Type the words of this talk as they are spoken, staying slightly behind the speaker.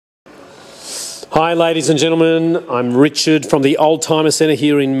Hi ladies and gentlemen, I'm Richard from the Oldtimer Centre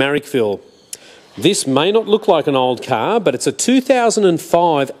here in Marrickville. This may not look like an old car, but it's a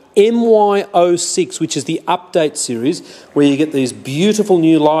 2005 MY06, which is the update series, where you get these beautiful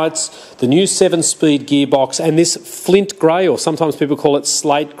new lights, the new 7-speed gearbox, and this flint grey, or sometimes people call it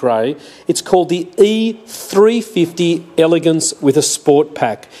slate grey. It's called the E350 Elegance with a Sport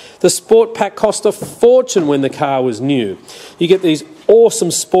Pack. The Sport Pack cost a fortune when the car was new. You get these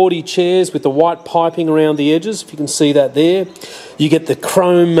awesome sporty chairs with the white piping around the edges, if you can see that there. You get the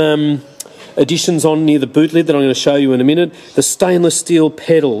chrome additions on near the boot lid that I'm going to show you in a minute. The stainless steel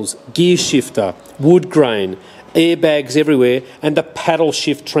pedals, gear shifter, wood grain, airbags everywhere, and the paddle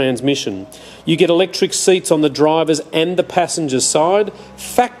shift transmission. You get electric seats on the driver's and the passenger's side,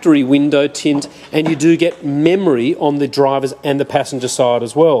 factory window tint, and you do get memory on the driver's and the passenger side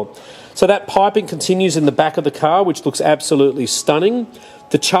as well. So that piping continues in the back of the car, which looks absolutely stunning.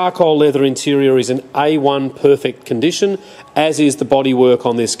 The charcoal leather interior is in A1 perfect condition, as is the bodywork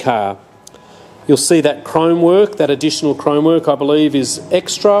on this car. You'll see that chrome work, that additional chrome work, I believe, is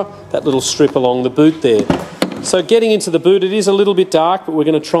extra, that little strip along the boot there. So getting into the boot, it is a little bit dark, but we're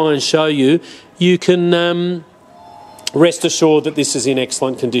going to try and show you. You can rest assured that this is in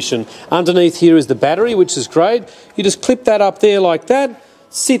excellent condition. Underneath here is the battery, which is great. You just clip that up there like that,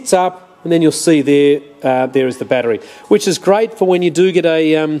 sits up, and then you'll see there is the battery, which is great for when you do get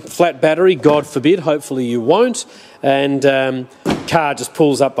a flat battery, God forbid, hopefully you won't, and car just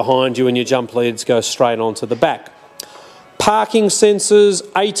pulls up behind you and your jump leads go straight onto the back. Parking sensors,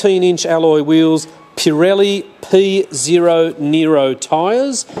 18-inch alloy wheels, Pirelli P0 Nero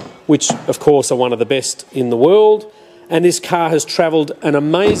tyres, which of course are one of the best in the world, and this car has travelled an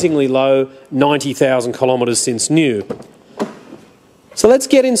amazingly low 90,000 kilometres since new. So let's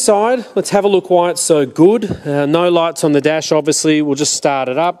get inside, let's have a look why it's so good. No lights on the dash obviously, we'll just start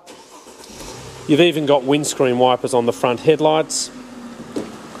it up. You've even got windscreen wipers on the front headlights.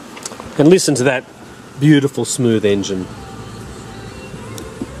 And listen to that beautiful smooth engine.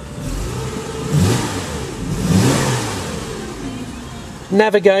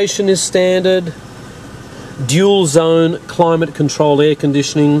 Navigation is standard. Dual zone climate control air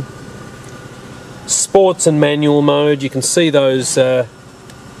conditioning. Sports and manual mode, you can see those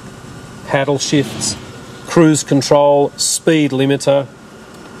paddle shifts, cruise control, speed limiter.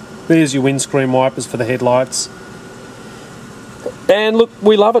 There's your windscreen wipers for the headlights. And look,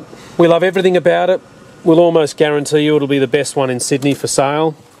 we love it. We love everything about it. We'll almost guarantee you it'll be the best one in Sydney for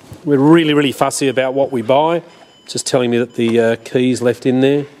sale. We're really, really fussy about what we buy. Just telling me that the key's left in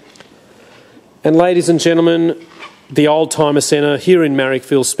there. And ladies and gentlemen, the Oldtimer Centre here in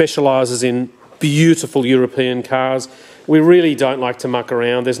Marrickville specialises in beautiful European cars. We really don't like to muck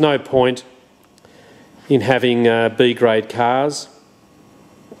around. There's no point in having B-grade cars.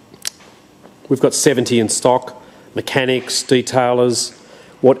 We've got 70 in stock, mechanics, detailers,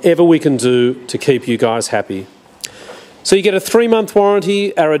 whatever we can do to keep you guys happy. So you get a 3-month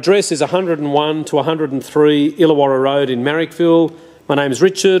warranty. Our address is 101 to 103 Illawarra Road in Marrickville. My name is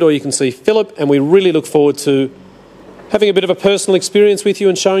Richard, or you can see Philip, and we really look forward to having a bit of a personal experience with you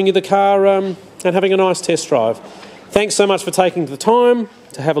and showing you the car and having a nice test drive. Thanks so much for taking the time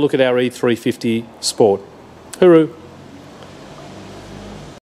to have a look at our E350 Sport. Hooroo.